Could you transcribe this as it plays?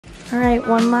All right,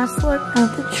 one last look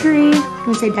at the tree. Can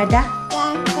we say dada?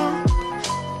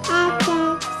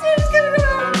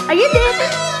 Are you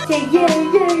dancing? Say yay,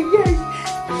 yay, yay.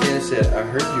 Santa said, I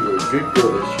heard you were a good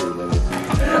girl this year, Lennon.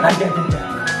 I got it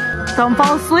down. Don't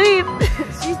fall asleep.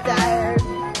 She's tired.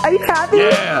 Are you happy?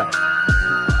 Yeah.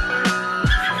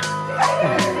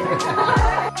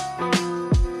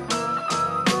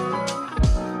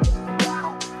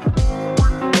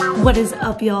 What is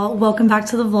up, y'all? Welcome back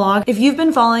to the vlog. If you've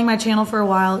been following my channel for a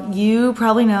while, you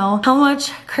probably know how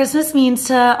much Christmas means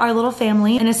to our little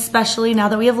family, and especially now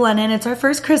that we have Lennon, it's our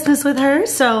first Christmas with her,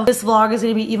 so this vlog is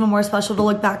gonna be even more special to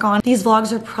look back on. These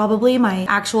vlogs are probably my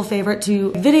actual favorite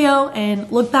to video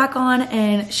and look back on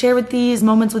and share with these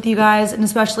moments with you guys, and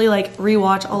especially like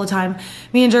rewatch all the time.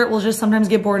 Me and Jarrett will just sometimes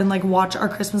get bored and like watch our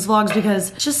Christmas vlogs because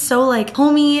it's just so like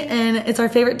homey and it's our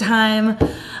favorite time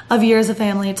of year as a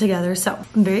family together. So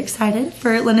I'm very excited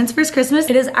for Lennon's first Christmas.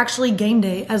 It is actually game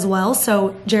day as well.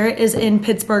 So Jarrett is in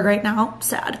Pittsburgh right now,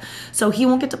 sad. So he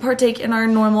won't get to partake in our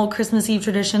normal Christmas Eve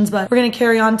traditions, but we're gonna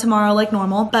carry on tomorrow like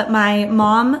normal. But my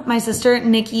mom, my sister,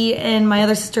 Nikki, and my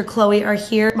other sister, Chloe, are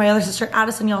here. My other sister,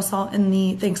 Addison, y'all saw in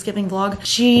the Thanksgiving vlog.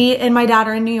 She and my dad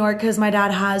are in New York because my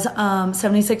dad has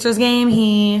 76ers game.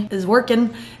 He is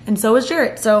working and so is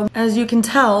Jarrett. So as you can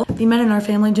tell, the men in our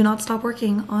family do not stop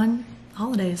working on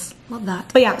holidays. Love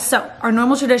that. But yeah, so our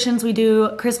normal traditions, we do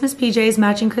Christmas PJs,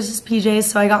 matching Christmas PJs.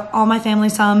 So I got all my family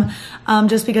some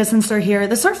just because since they're here,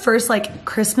 this is our first like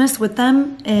Christmas with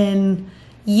them in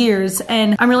years,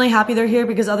 and I'm really happy they're here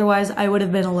because otherwise I would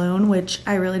have been alone, which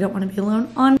I really don't want to be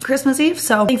alone on Christmas Eve.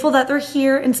 So thankful that they're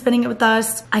here and spending it with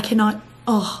us.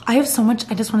 I have so much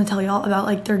I just want to tell y'all about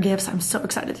like their gifts. I'm so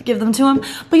excited to give them to them,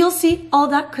 but you'll see all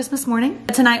of that Christmas morning.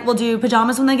 Tonight we'll do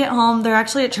pajamas when they get home. They're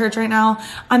actually at church right now.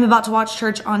 I'm about to watch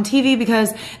church on TV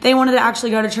because they wanted to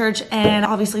actually go to church, and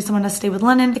obviously someone has to stay with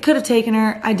Lennon. I could have taken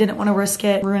her. I didn't want to risk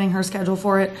it, ruining her schedule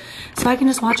for it, so I can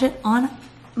just watch it on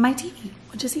my TV,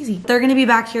 which is easy. They're gonna be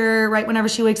back here right whenever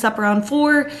she wakes up around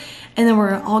 4. And then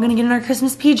we're all gonna get in our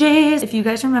Christmas PJs. If you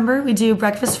guys remember, we do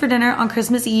breakfast for dinner on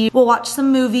Christmas Eve. We'll watch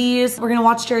some movies. We're gonna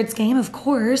watch Jarrett's game, of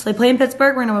course. They play in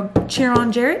Pittsburgh, we're gonna cheer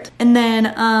on Jarrett. And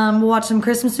then we'll watch some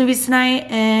Christmas movies tonight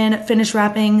and finish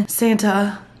wrapping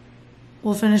Santa.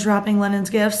 We'll finish wrapping Lennon's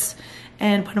gifts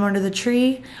and put them under the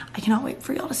tree. I cannot wait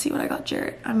for y'all to see what I got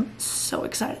Jarrett. I'm so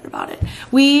excited about it.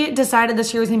 We decided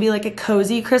this year was gonna be like a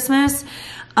cozy Christmas.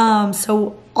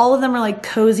 So all of them are like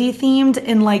cozy themed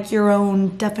in like your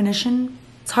own definition.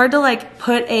 It's hard to like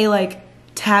put a like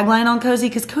tagline on cozy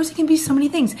because cozy can be so many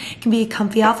things. It can be a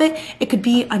comfy outfit. It could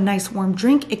be a nice warm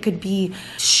drink. It could be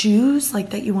shoes like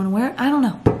that you want to wear. I don't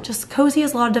know. Just cozy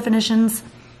has a lot of definitions.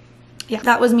 Yeah,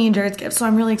 that was me and Jarrett's gift. So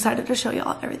I'm really excited to show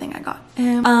y'all everything I got.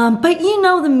 But you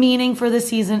know the meaning for the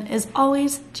season is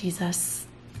always Jesus.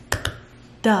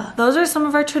 Duh. Those are some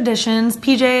of our traditions.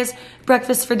 PJs,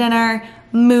 breakfast for dinner,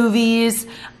 movies.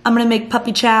 I'm gonna make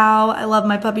puppy chow. I love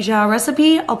my puppy chow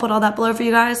recipe. I'll put all that below for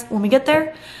you guys when we get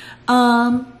there.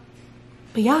 But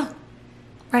yeah,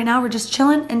 right now we're just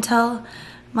chilling until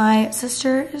my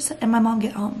sisters and my mom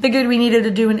get home. Figured we needed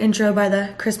to do an intro by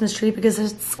the Christmas tree because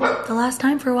it's the last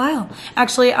time for a while.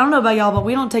 Actually, I don't know about y'all, but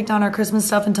we don't take down our Christmas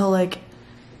stuff until like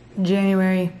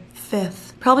January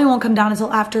 5th. Probably won't come down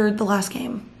until after the last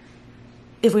game.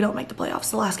 If we don't make the playoffs.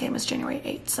 The last game is January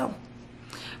 8th, so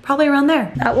probably around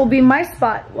there. That will be my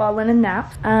spot while Lennon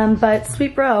naps. But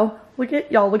sweet bro, look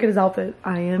at his outfit.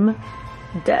 I am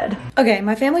dead. Okay,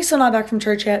 my family's still not back from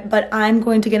church yet, but I'm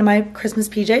going to get in my Christmas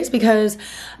PJs because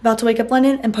I'm about to wake up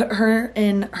Lennon and put her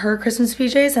in her Christmas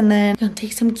PJs, and then I'm gonna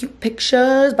take some cute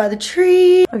pictures by the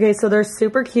tree. Okay, so they're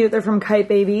super cute. They're from Kite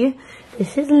Baby.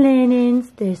 This is Lennon's,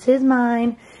 this is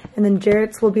mine. And then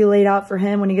Jarrett's will be laid out for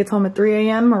him when he gets home at 3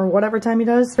 a.m. or whatever time he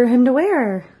does for him to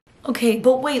wear. Okay,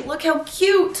 but wait, look how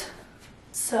cute.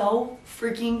 So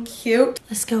freaking cute.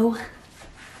 Let's go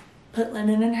put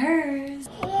Lennon in hers.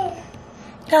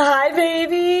 Hi,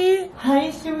 baby.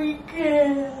 Hi, sweet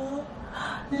girl.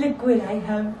 Look what I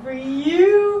have for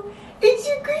you. It's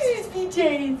your Christmas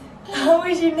PJs. How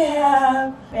was your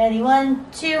nap? Ready, 1,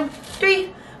 2,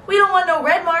 3. We don't want no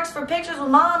red marks for pictures with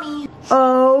mommy.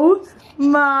 Oh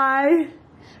my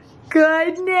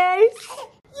goodness.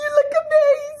 You look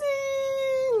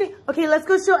amazing. Okay, let's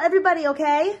go show everybody,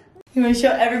 okay? You want to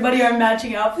show everybody our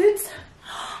matching outfits?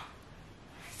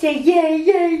 Say yay,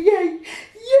 yay, yay,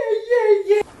 yay, yay,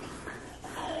 yay.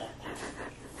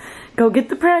 Go get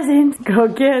the presents. Go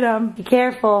get them. Be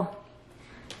careful.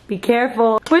 Be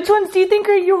careful. Which ones do you think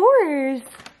are yours?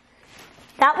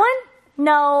 That one?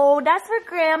 No, that's for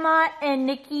Grandma and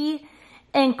Nikki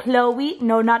and Chloe.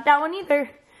 No, not that one either.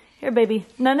 Here, baby.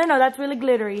 No, no, no, that's really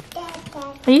glittery.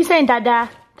 Are you saying dada?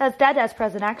 That's Dada's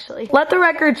present, actually. Let the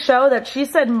record show that she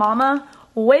said mama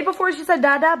way before she said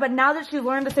Dada, but now that she's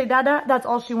learned to say Dada, that's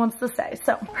all she wants to say.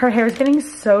 So her hair is getting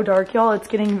so dark, y'all. It's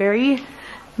getting very,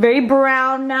 very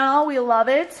brown now. We love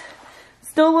it.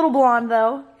 Still a little blonde,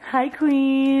 though. Hi,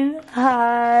 Queen.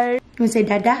 Hi. You want to say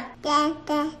Dada?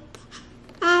 Dada.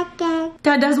 Dada.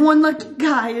 Dada's one lucky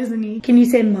guy, isn't he? Can you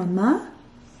say mama?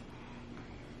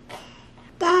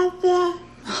 Dada.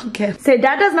 Okay. Say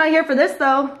Dada's not here for this,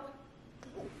 though.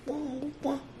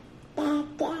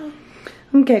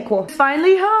 Okay, cool.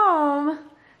 Finally home.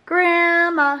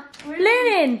 Grandma.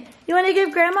 Lennon, you want to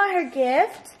give Grandma her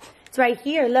gift? It's right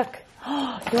here, look. You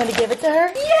want to give it to her?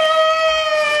 Yay!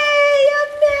 A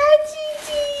matching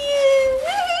to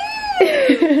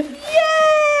you!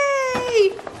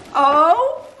 Yay!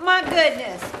 Oh my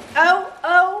goodness.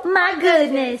 Oh my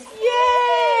goodness.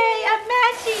 Yay! A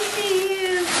matching to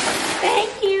you.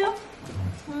 Thank you.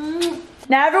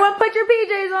 Now everyone put your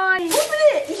PJs on. Open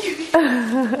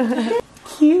it.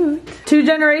 Cute. 2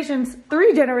 generations,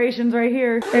 3 generations right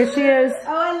here. There she is.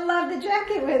 Oh, I love the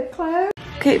jacket with clothes.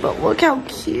 Okay, but look how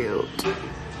cute.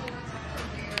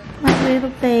 My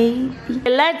little baby.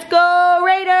 Let's go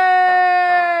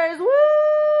Raiders! Woo!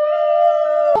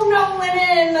 Oh no,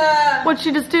 Lennon! What'd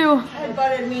she just do?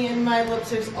 Headbutted me and my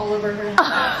lipstick's all over her.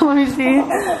 Let me see.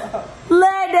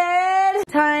 Lennon!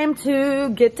 Time to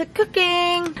get to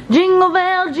cooking. Jingle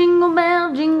bell, jingle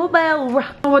bell, jingle bell.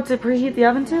 What's it, preheat the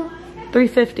oven to?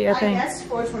 350, I think. I guess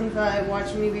 425.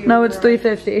 Watch me be. No, it's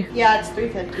 350. Yeah, it's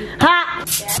 350. Ha!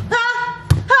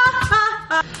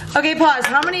 Okay, pause.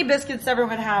 How many biscuits does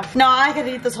everyone have? No, I could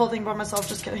eat this whole thing by myself.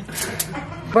 Just kidding.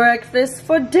 Breakfast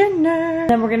for dinner.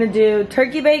 Then we're gonna do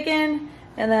turkey bacon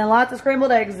and then lots of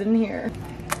scrambled eggs in here.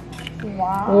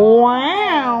 Wow.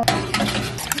 Wow.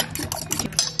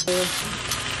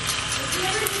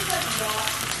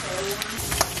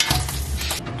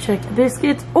 Check the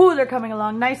biscuits. Oh, they're coming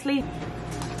along nicely.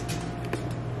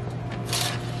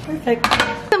 Perfect.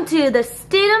 Welcome to the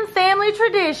Stidham family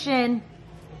tradition.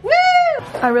 Woo!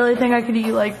 I really think I could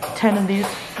eat like 10 of these.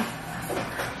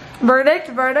 Verdict,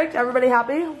 verdict. Everybody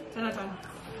happy? 10 out of 10.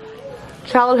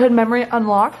 Childhood memory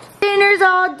unlocked. Dinner's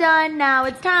all done. Now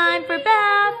it's time for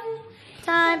bath.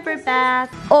 Time for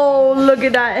bath. Oh, look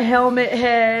at that helmet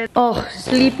head. Oh,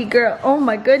 sleepy girl. Oh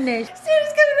my goodness.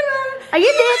 Santa's coming around. Are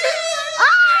you dancing?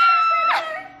 Ah!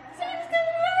 Santa's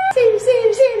coming around. Santa,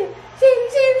 Santa, Santa. Santa,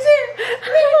 Santa, Santa.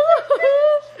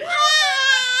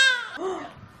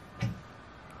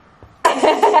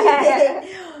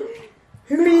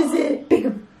 Who is it? Pick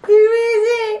him. Who is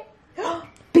it?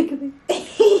 Pick him.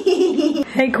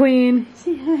 Hey, Queen.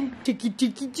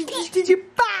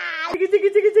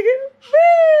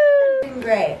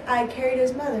 Great. I carried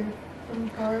his mother from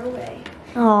far away.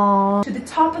 Aww. To the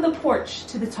top of the porch,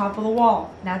 to the top of the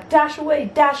wall. Now dash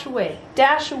away, dash away,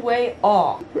 dash away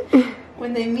all.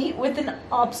 When they meet with an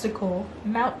obstacle,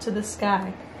 mount to the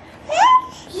sky.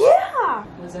 Yeah.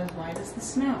 Was as wide as the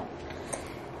snow.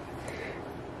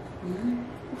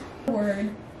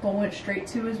 Word, Bull went straight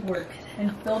to his work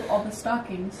and filled all the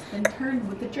stockings, then turned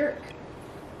with a jerk.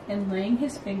 And laying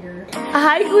his finger.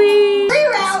 Hi, Queen.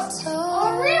 Reroute.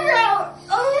 Oh, reroute.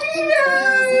 Oh,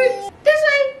 reroute. This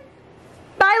way.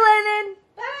 Bye, Lennon.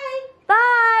 Bye.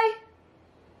 Bye.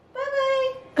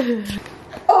 Bye-bye.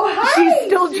 Oh, hi. She's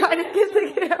still trying to get the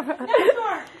camera.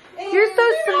 You're so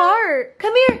smart.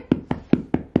 Come here.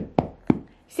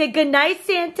 Say goodnight,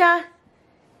 Santa.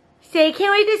 Say,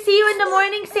 can't wait to see you in the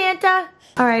morning, Santa.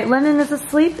 All right, Lennon is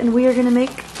asleep, and we are gonna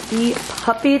make the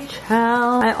puppy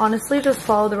chow. I honestly just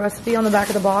follow the recipe on the back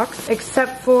of the box,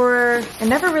 except for, I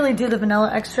never really do the vanilla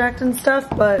extract and stuff,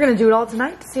 but we're gonna do it all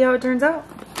tonight to see how it turns out.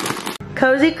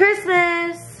 Cozy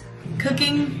Christmas.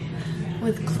 Cooking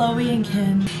with Chloe and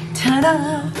Kim.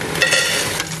 Ta-da!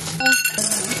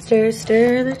 Stir,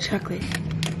 stir the chocolate.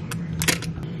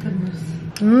 Goodness.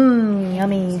 Mmm,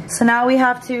 yummy. So now we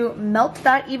have to melt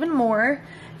that even more,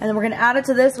 and then we're gonna add it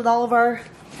to this with all of our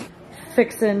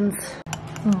fixins.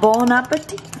 Bon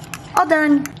appetit. All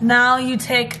done. Now you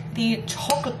take the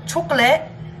chocolate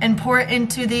and pour it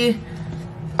into the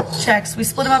checks. We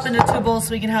split them up into 2 bowls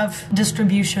so we can have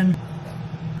distribution.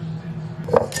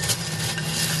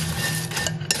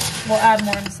 We'll add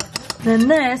more in a second. Then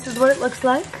this is what it looks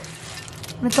like.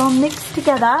 And it's all mixed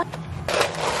together.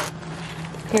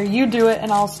 Here, you do it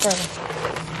and I'll stir.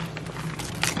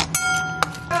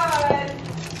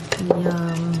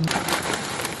 Yum.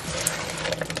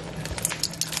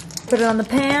 Put it on the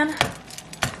pan.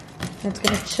 And it's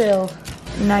gonna chill.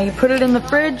 Now you put it in the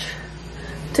fridge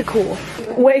to cool.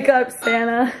 Wake up,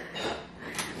 Santa.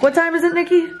 What time is it,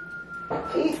 Nikki?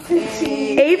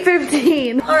 8:15.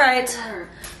 8:15. All right.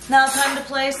 Now time to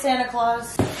play Santa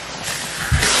Claus.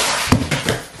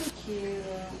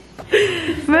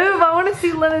 Move, I want to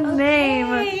see Lennon's name.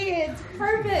 Hey, it's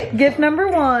perfect. Gift number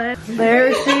 1.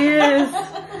 There she is.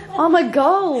 Oh my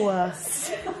god.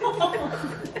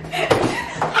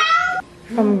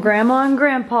 From Grandma and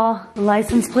Grandpa. The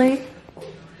license plate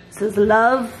says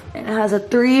love and it has a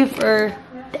 3 for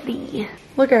Daddy.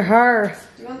 Look at her.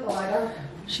 Do you want the light on?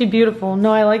 She beautiful.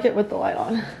 No, I like it with the light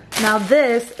on. Now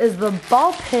this is the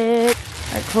ball pit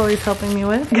that Chloe's helping me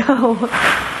with. Go.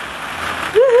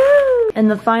 Woohoo! And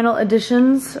the final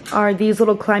additions are these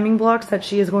little climbing blocks that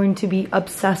she is going to be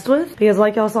obsessed with. Because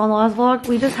like y'all saw in the last vlog,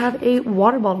 we just have a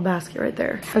water bottle basket right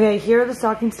there. Okay, here are the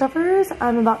stocking stuffers.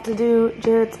 I'm about to do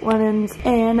Jarrett's, Lennon's,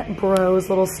 and Bro's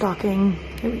little stocking.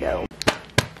 Here we go.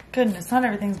 Goodness, not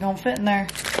everything's gonna fit in there.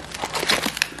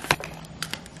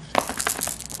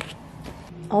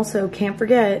 Also, can't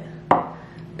forget,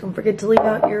 don't forget to leave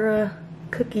out your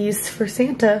cookies for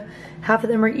Santa. Half of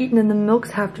them are eaten and the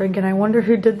milk's half drink, and I wonder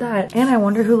who did that. And I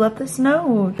wonder who left this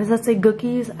note. Does that say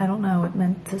cookies? I don't know. It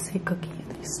meant to say cookies.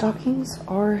 These stockings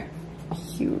are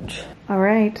huge. All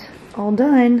right, all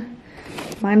done.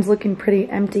 Mine's looking pretty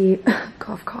empty.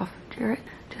 Cough, cough, Jarrett.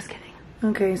 Just kidding.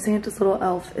 Okay, Santa's little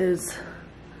elf is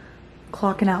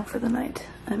clocking out for the night.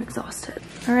 I'm exhausted.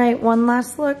 All right, one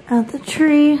last look at the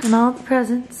tree and all the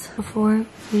presents before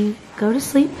we go to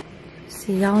sleep.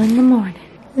 See y'all in the morning.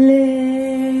 Lennon,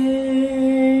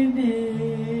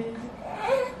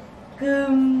 good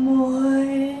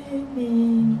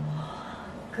morning.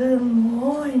 Good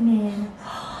morning.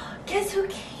 Guess who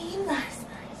came last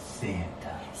night?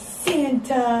 Santa.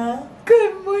 Santa.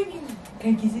 Good morning.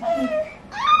 Can I kiss it?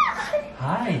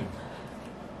 Hi.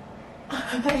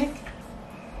 Hi.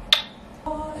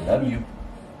 I love you.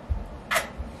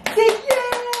 Thank you.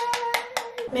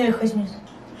 Merry Christmas.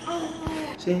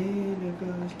 Santa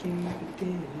Claus came to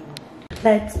dinner.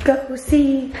 Let's go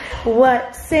see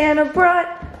what Santa brought.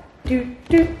 Do,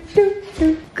 do, do,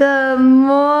 do. Good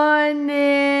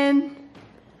morning.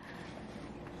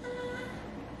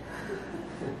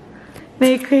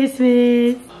 Merry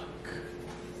Christmas.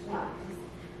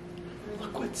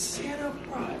 Look what Santa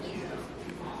brought you.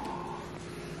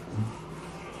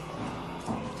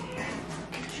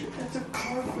 That's a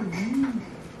car for you.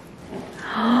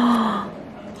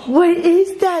 What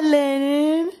is that,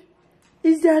 Lennon?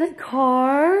 Is that a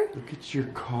car? Look at your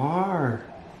car.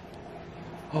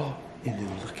 Oh, and then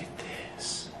look at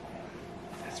this.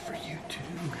 That's for you too.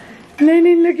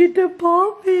 Lennon, look at the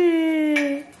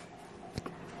puppet.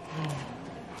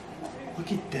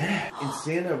 Look at that. And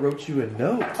Santa wrote you a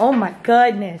note. Oh my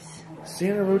goodness.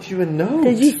 Santa wrote you a note.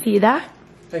 Did you see that?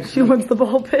 Thanks. She wants the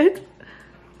ball pit.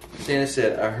 Santa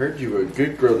said, I heard you were a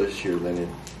good girl this year, Lennon.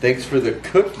 Thanks for the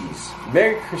cookies.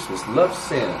 Merry Christmas. Love,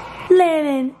 Santa.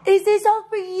 Lennon, is this all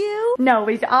for you? No,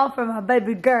 it's all for my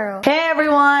baby girl. Hey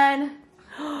everyone.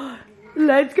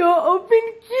 Let's go open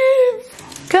gifts.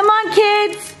 Come on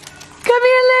kids. Come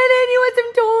here, Lennon. You want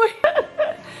some toys?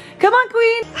 Come on,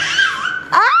 Queen.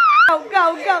 Ah! Go,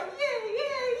 go, go.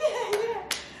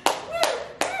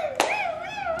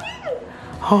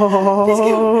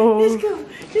 Oh. Let's go.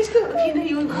 Let's go. Okay, now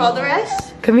you want to crawl the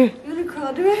rest? Come here. You want to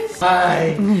crawl the rest?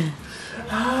 Hi.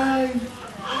 Hi.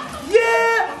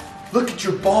 Yeah. Look at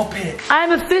your ball pit.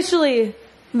 I'm officially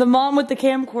the mom with the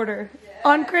camcorder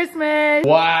on Christmas.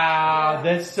 Wow,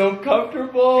 that's so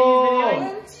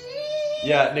comfortable.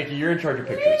 Yeah, Nikki, you're in charge of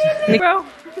pictures. Bro.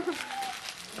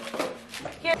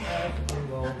 Here.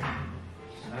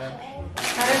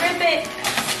 Gotta rip it.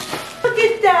 Look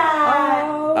at that.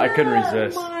 Oh, I couldn't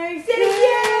resist. my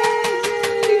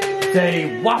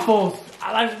Say waffles.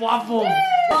 I like waffles.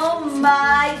 Oh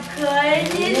my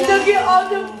goodness. Look at all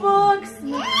the books.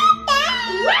 Yeah,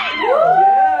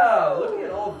 look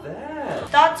at all that.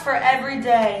 Thoughts for every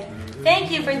day.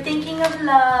 Thank you for thinking of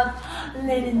love.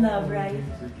 Lennon love, right?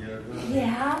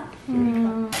 Yeah?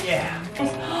 Yeah.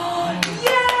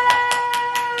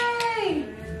 Yay!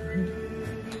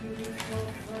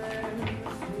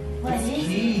 What is it?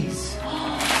 Jeez.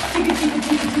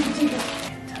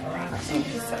 It's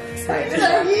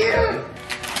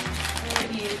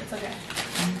okay.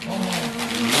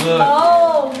 Look.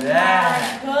 Oh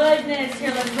that. my goodness.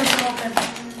 Here, let's rip it open.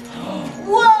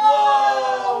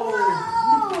 Whoa!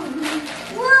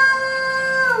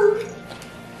 Whoa!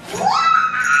 Whoa!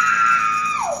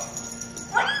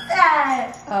 What is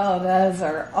that? Oh, those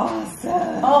are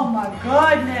awesome. Oh my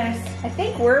goodness. I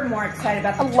think we're more excited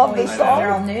about the love toys this that song.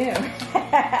 they're all new.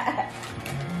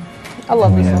 I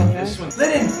love this song, guys. This one.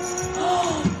 Lennon.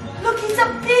 Look, it's a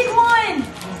big one.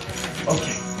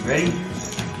 Okay, you ready?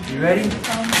 You ready?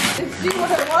 She would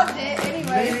have loved it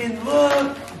anyway. Lennon,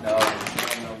 look. No.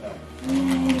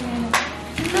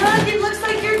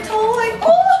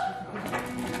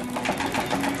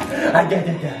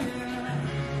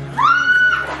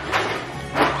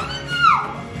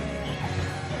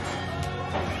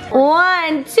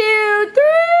 One, two, three.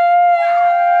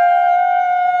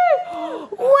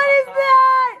 What is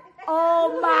that?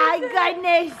 Oh my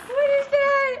goodness. What is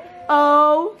that?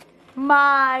 Oh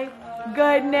my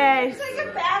goodness. Take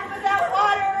a bath without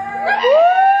water.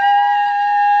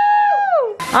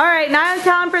 All right, now it's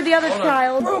time for the other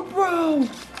child. Bro.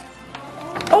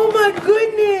 Oh my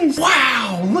goodness.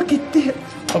 Wow, look at this.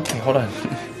 Okay, hold on.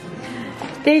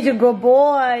 He's a good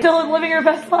boy. Still living her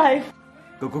best life.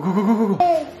 Go.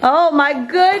 Oh my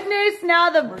goodness, now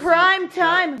the prime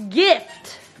time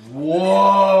gift.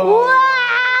 Whoa.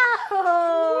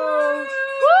 Wow!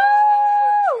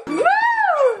 Woo!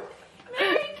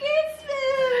 Merry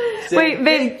Christmas. Wait, babe.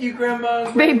 Thank you,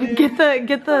 Grandma. Babe, get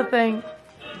the thing.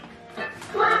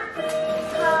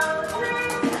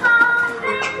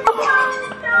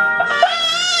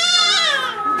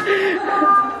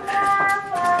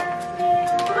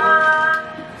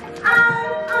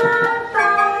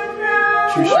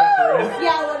 Should we shut her in?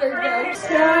 Yeah, let her go.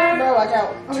 Bro, watch out.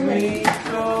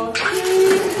 Twinkle,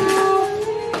 twinkle,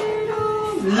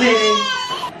 little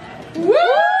Woo!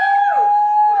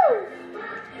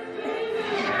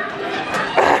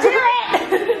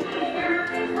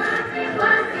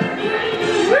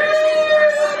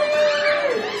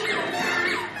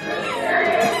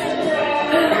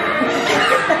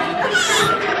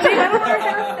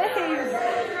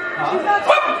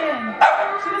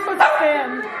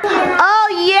 Oh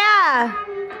yeah!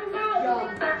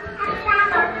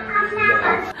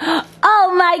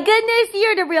 Oh my goodness,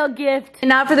 you're the real gift. And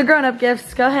now for the grown-up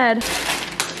gifts, go ahead.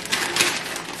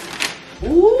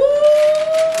 Ooh!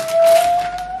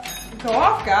 Go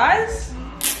off, guys.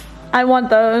 I want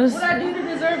those. What did I do to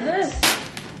deserve this?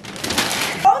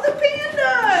 Oh, the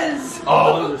pandas!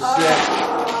 Oh, those are sick.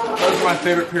 Those are my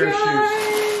favorite pair of shoes.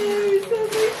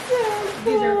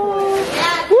 These are cool.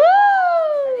 Woo!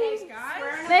 Thanks,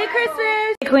 guys. Merry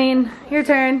Christmas! Hey, Queen, your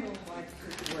turn.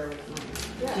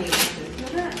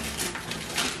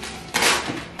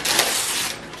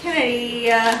 Kennedy,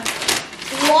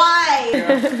 why?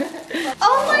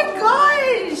 Oh my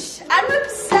gosh! I'm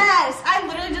obsessed. I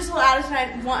literally just told Addison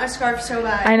I want a scarf so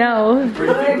bad. I know.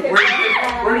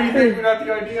 Where do you think we got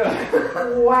the idea?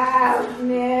 Wow,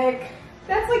 Nick.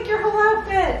 That's like your whole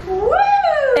outfit. Woo!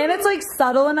 And it's like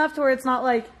subtle enough to where it's not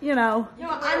like, you know. No,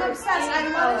 I'm obsessed. I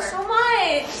love it so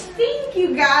much. Thank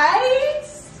you,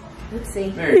 guys. Let's see.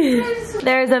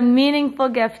 There's a meaningful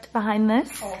gift behind this.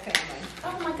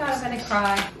 Oh my god, I'm gonna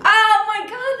cry. Oh my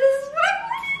god, this is what I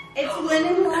wanted. It's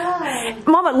linen love.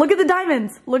 Mama, look at the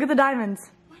diamonds. Look at the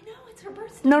diamonds. I know, it's her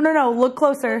birthday. No. Look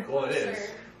closer. Well, it is.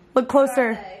 Look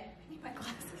closer. I need my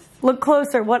glasses. Look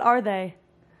closer. What are they?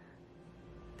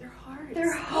 They're hearts.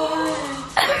 They're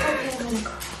hearts.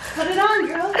 Put it on,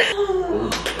 girl.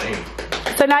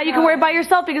 So now you can wear it by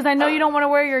yourself because I know you don't want to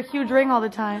wear your huge ring all the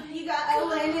time. You got a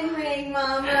linen ring,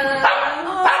 Mama.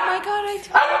 Oh my god, I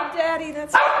told Daddy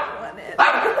that's what I wanted.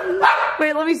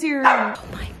 Wait, let me see your ring. Oh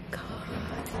my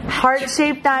god.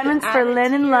 Heart-shaped diamonds for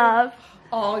Lennon love.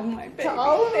 Oh, my baby.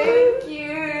 Oh, thank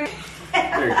you.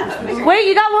 Wait,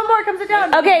 you got one more. Come sit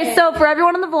down. Okay, so for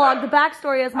everyone in the vlog, the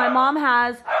backstory is my mom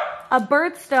has a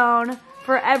birthstone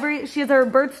for every, she has her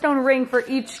birthstone ring for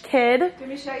each kid. Let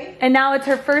me show you. And now it's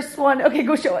her first one. Okay,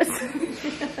 go show us.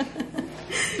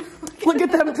 Look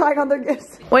at them trying on their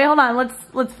gifts. Wait, hold on.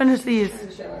 Let's finish these.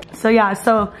 So yeah,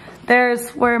 so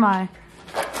there's, where am I?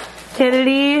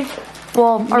 Kennedy,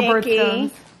 well, our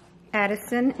birthstones.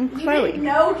 Addison, and Chloe.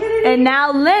 No, Kennedy. And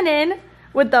now Lennon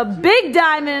with the big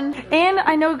diamond. And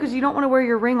I know because you don't want to wear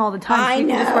your ring all the time. So you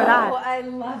can just wear that. I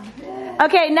love it.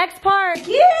 Okay, next part.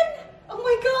 Again? Oh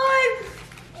my god.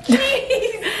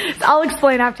 Jeez. I'll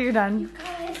explain after you're done.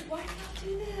 Guys, why do y'all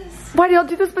do this? Why do y'all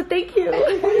do this? But thank you.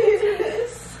 Why do you do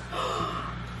this?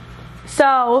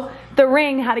 So the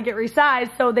ring had to get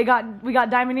resized, so we got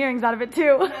diamond earrings out of it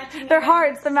too. They're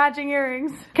hearts, the matching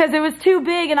earrings. Because it was too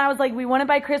big, and I was like, we want it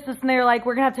by Christmas, and they were like,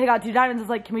 we're gonna have to take out 2 diamonds. I was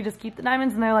like, can we just keep the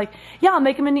diamonds? And they're like, yeah, I'll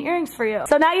make them into earrings for you.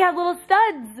 So now you have little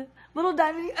studs. Little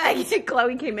diamond earrings.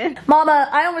 Chloe came in. Mama,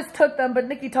 I almost took them, but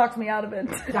Nikki talked me out of it.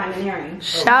 Diamond earrings.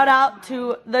 Shout out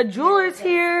to the jewelers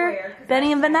here,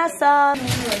 Benny and Vanessa.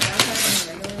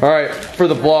 All right, for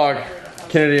the vlog,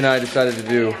 Kennedy and I decided to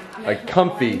do a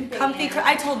comfy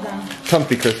I told them.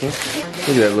 comfy Christmas. Look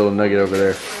at that little nugget over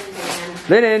there.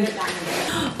 Lennon.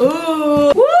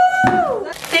 Ooh. Woo!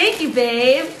 Thank you,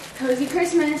 babe. Cozy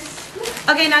Christmas.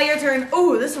 Okay, now your turn.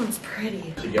 Ooh, this one's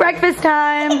pretty. Breakfast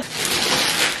time.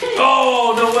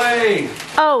 Oh, no way.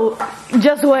 Oh,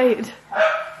 just wait.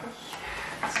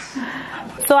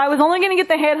 So I was only gonna get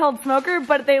the handheld smoker,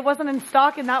 but they wasn't in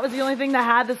stock, and that was the only thing that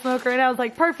had the smoker, and I was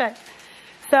like, perfect.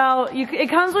 So it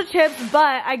comes with chips,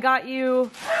 but I got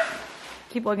you.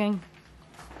 Keep looking.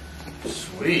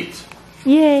 Sweet.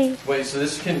 Yay. Wait, so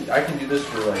I can do this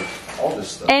for like all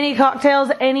this stuff. Any cocktails,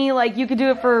 like you could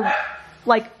do it for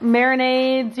like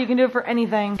marinades, you can do it for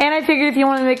anything. And I figured if you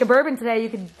wanted to make a bourbon today, you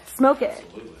could smoke it.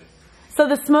 Absolutely. So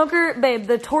the smoker, babe,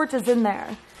 the torch is in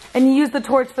there. And you use the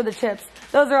torch for the chips.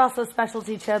 Those are also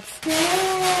specialty chips.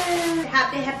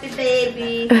 Happy, happy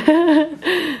baby.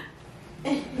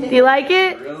 Do you like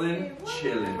it? Grilling,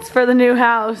 chilling. It's for the new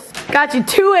house. Got you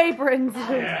 2 aprons.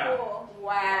 Yeah.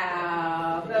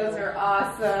 Wow, those are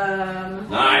awesome.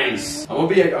 Nice. I'm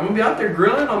gonna be out there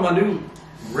grilling on my new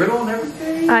griddle and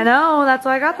everything. I know, that's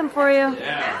why I got them for you.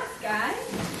 Yeah. Guys.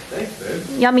 Thanks,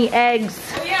 babe. Yummy eggs.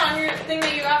 Oh yeah, on your thing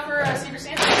that you got for Secret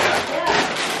Santa.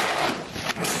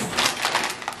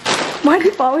 Why do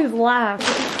you always laugh?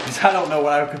 Because I don't know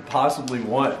what I could possibly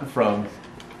want from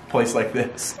a place like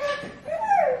this.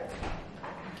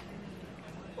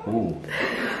 Ooh.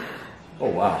 Oh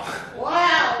wow.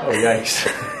 Wow. Oh yikes.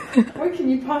 What can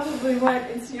you possibly want?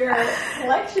 It's your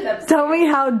collection of. Tell me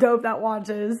how dope that watch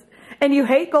is. And you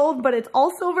hate gold, but it's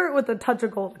all silver with a touch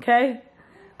of gold, okay?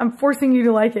 I'm forcing you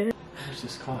to like it. How much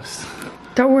this cost?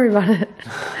 Don't worry about it.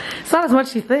 It's not as much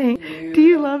as you think. Do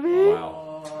you love it? Wow.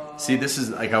 See, this is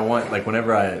like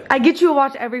whenever I get you a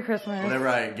watch every Christmas. whenever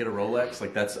I get a Rolex,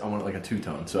 like I want like a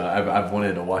two-tone. So I've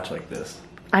wanted a watch like this.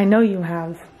 I know you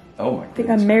have. Oh my I think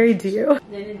I'm married to you.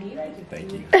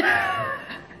 Thank you.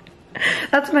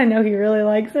 That's when I know he really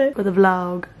likes it. For the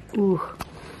vlog. Ooh.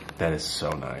 That is so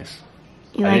nice.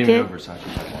 You I like didn't it? even know Versace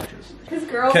had watches. Because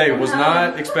girls. Okay, was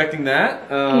not expecting that.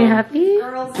 You happy?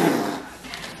 Girls.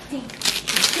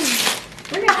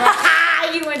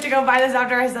 You went to go buy this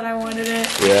after I said I wanted it.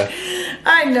 Yeah.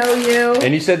 I know you.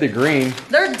 And you said the green.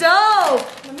 They're dope.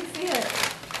 Let me see it.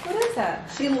 What is that?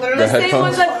 She literally The said Same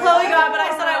ones that Chloe got, but I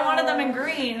said I wanted them in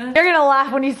green. You're gonna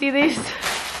laugh when you see these.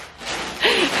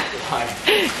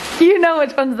 You know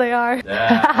which ones they are.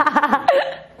 Yeah.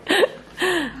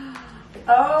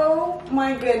 oh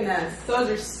my goodness. Those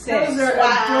are sick. Those are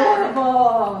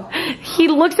adorable. He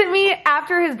looks at me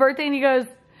after his birthday and he goes,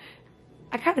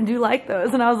 I kind of do like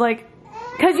those. And I was like,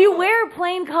 because you wear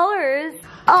plain colors.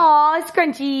 Aw,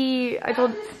 scrunchy. I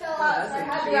told. I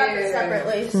had to wrap it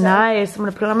separately. So. Nice. I'm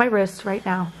gonna put it on my wrist right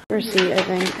now. Receipt, I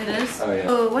think. It is? Oh, yeah.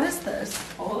 Oh, what is this?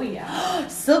 Oh yeah.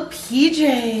 Silk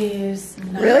PJs.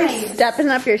 Nice. Really stepping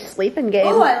up your sleeping game.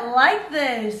 Oh, I like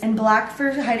this. And black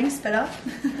for hiding spit up.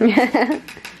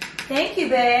 Thank you,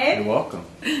 babe. You're welcome.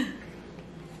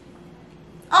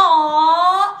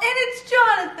 Aww, and it's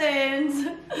Jonathan's.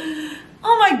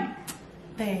 Oh my,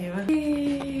 babe.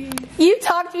 You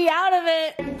talked me out of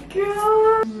it. Thank you.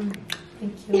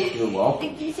 You're welcome.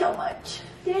 Thank you so much.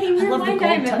 Daddy, I where love are the my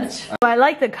gold diamonds? touch. I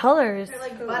like the colors. They're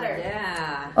like butter.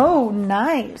 Yeah. Oh,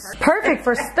 nice. Perfect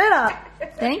for spit up.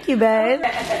 Thank you, babe.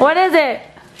 What is it?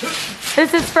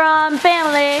 This is from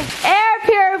Family Air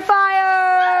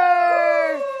Purifier.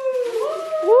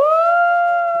 Woo!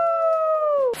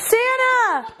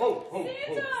 Santa!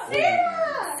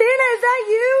 Santa, is that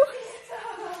you?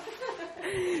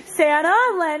 Santa,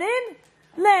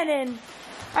 Lennon.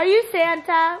 Are you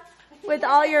Santa with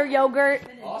all your yogurt?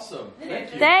 Awesome.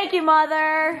 Thank you. Thank you,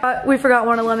 Mother. We forgot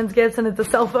one of Lennon's gifts, and it's a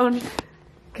cell phone.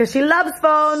 Because she loves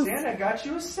phones. Santa got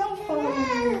you a cell phone.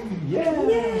 Yeah.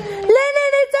 Lennon,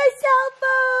 it's a cell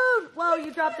phone! Whoa,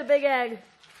 you dropped a big egg.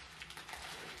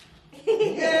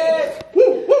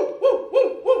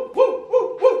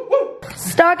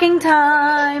 Stocking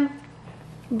time.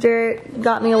 Jarrett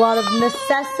got me a lot of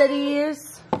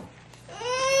necessities.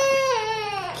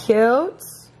 Cute.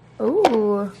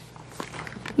 Ooh.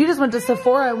 You just went to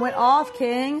Sephora and went off,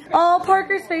 King. Oh,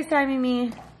 Parker's FaceTiming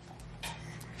me.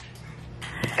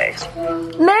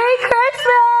 Merry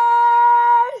Christmas!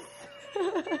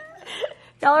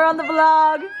 Y'all are on the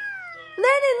vlog.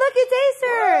 Lennon, look, it's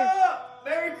Acer.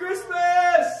 Merry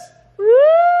Christmas! Woo!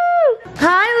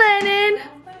 Hi, Lennon.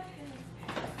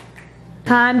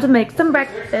 Time to make some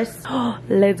breakfast.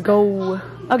 Let's go.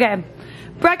 Okay,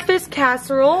 breakfast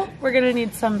casserole. We're gonna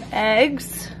need some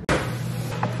eggs.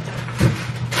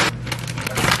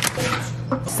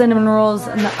 Cinnamon rolls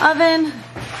in the oven.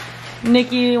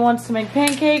 Nikki wants to make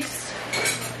pancakes.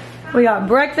 We got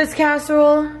breakfast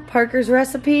casserole, Parker's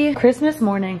recipe, Christmas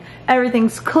morning.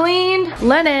 Everything's cleaned.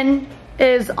 Lennon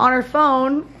is on her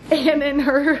phone and in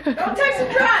her... Don't text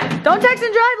and drive. Don't text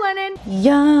and drive, Lennon.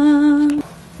 Yum.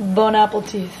 Bon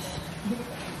appetit.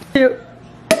 Woo!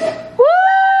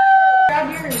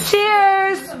 Grab yours.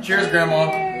 Cheers. Cheers,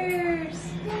 Grandma.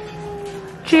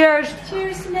 Cheers.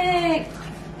 Cheers, Nick.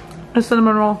 A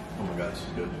cinnamon roll. Oh my god, this is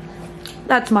good.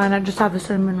 That's mine. I just have a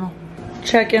cinnamon roll.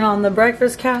 Check in on the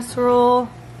breakfast casserole.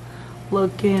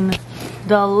 Looking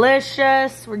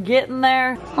delicious. We're getting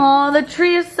there. Oh, the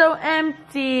tree is so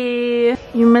empty.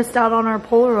 You missed out on our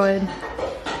Polaroid.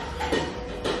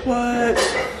 What?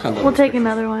 We'll take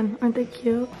another one. Aren't they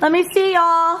cute? Let me see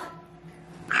y'all.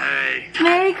 Hey.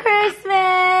 Merry Christmas.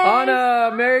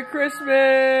 Anna, Merry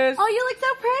Christmas. Oh, you look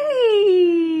so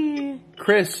pretty.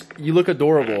 Chris, you look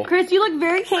adorable. Chris, you look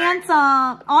very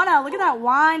handsome. Anna, look at that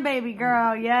wine, baby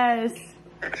girl. Yes.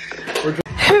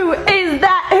 Who is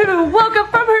that who woke up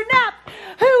from her nap?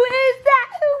 Who is that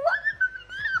who?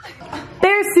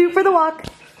 Bear suit for the walk.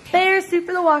 Bear suit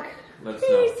for the walk. Bear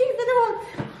suit for the walk.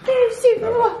 Bear suit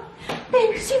for the walk.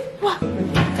 Bear suit for the walk.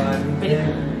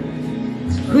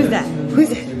 Who's that?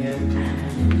 Who's it?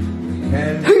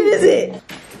 Who is it?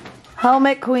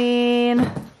 Helmet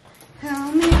Queen.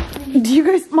 Helmet Queen. Do you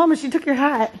guys, Mama, she took your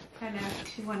hat. I know,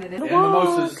 she wanted it. And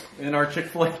mimosas in our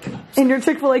Chick-fil-A cups. In your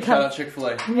Chick-fil-A cup. Shout out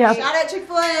Chick-fil-A. Yeah. Shout out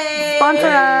Chick-fil-A. Sponsor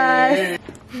us.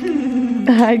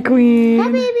 Hi, Queen. Hi,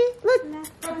 baby. Look.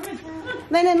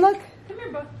 Lennon, look. Come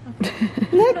here, bud.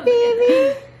 Look,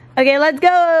 baby. Okay, let's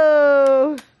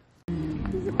go.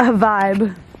 A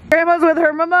vibe. Grandma's with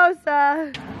her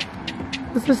mimosa.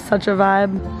 This was such a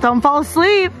vibe. Don't fall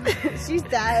asleep. She's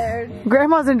tired.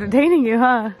 Grandma's entertaining you,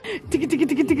 huh?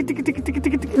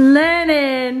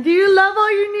 Lennon, do you love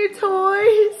all your new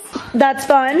toys? That's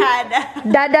fun.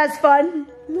 That's fun.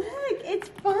 Look, it's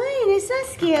fun. It's not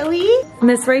scary.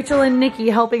 Miss Rachel and Nikki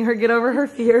helping her get over her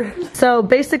fear. So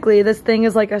basically this thing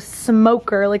is like a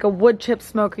smoker, like a wood chip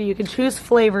smoker. You can choose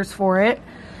flavors for it.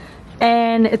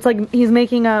 And it's like he's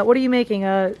making a, what are you making?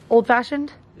 A old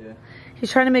fashioned? Yeah.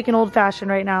 He's trying to make an old fashioned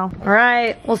right now. All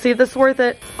right, we'll see if this is worth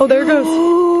it. Oh, there it goes.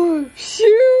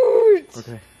 Shoot.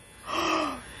 Okay.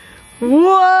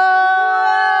 Whoa.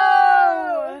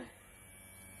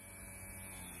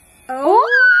 Oh,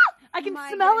 I can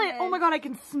smell it. Oh my God, I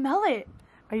can smell it.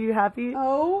 Are you happy?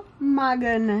 Oh my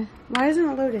goodness. Why isn't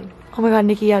it loading? Oh my God,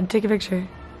 Nikki, yeah, take a picture.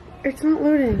 It's not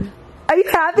loading. Are you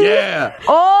happy? Yeah.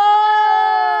 Oh!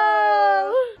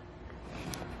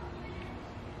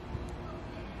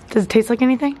 Does it taste like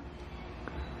anything?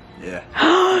 Yeah.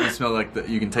 You can smell like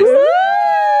you can taste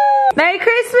it. Merry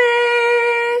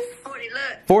Christmas! 40,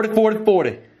 look. 40, 40,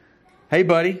 40. Hey,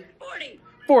 buddy. 40.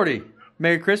 40.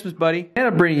 Merry Christmas, buddy. And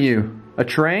I bring you a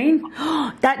train.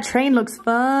 That train looks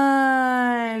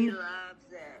fun. He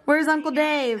loves it. Where's Uncle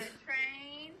Dave?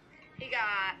 Train. He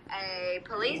got a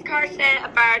police car set, a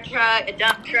fire truck, a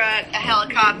dump truck, a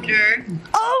helicopter.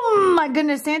 Oh my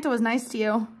goodness, Santa was nice to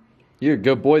you. You're a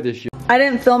good boy this year. I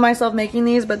didn't film myself making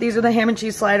these, but these are the ham and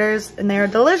cheese sliders, and they are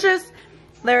delicious.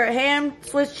 They're ham,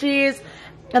 Swiss cheese,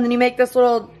 and then you make this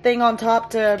little thing on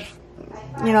top to,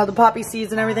 you know, the poppy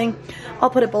seeds and everything. I'll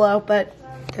put it below, but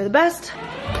they're the best.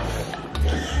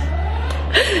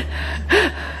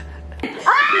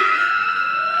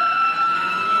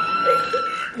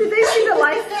 Did they see the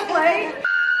lights play?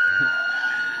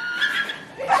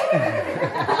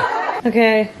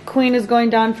 Okay, Queen is going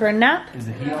down for a nap. Is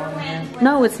the heat on?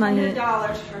 No, it's not heat.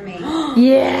 $100 for me.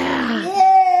 Yeah.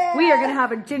 We are gonna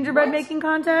have a gingerbread making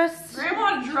contest.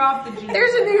 Grandma dropped the gingerbread.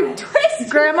 There's a new twist.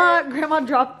 Grandma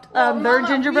dropped their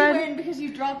gingerbread. You win because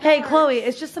you dropped Hey, yours. Chloe,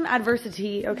 it's just some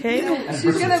adversity, okay?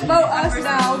 She's gonna vote us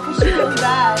now because she feels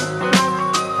bad.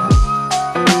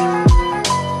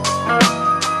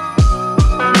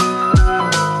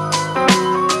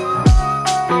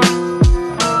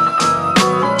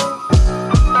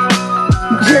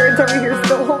 Jared's over here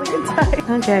still holding it tight.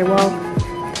 Okay, well,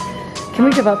 can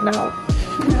we give up now?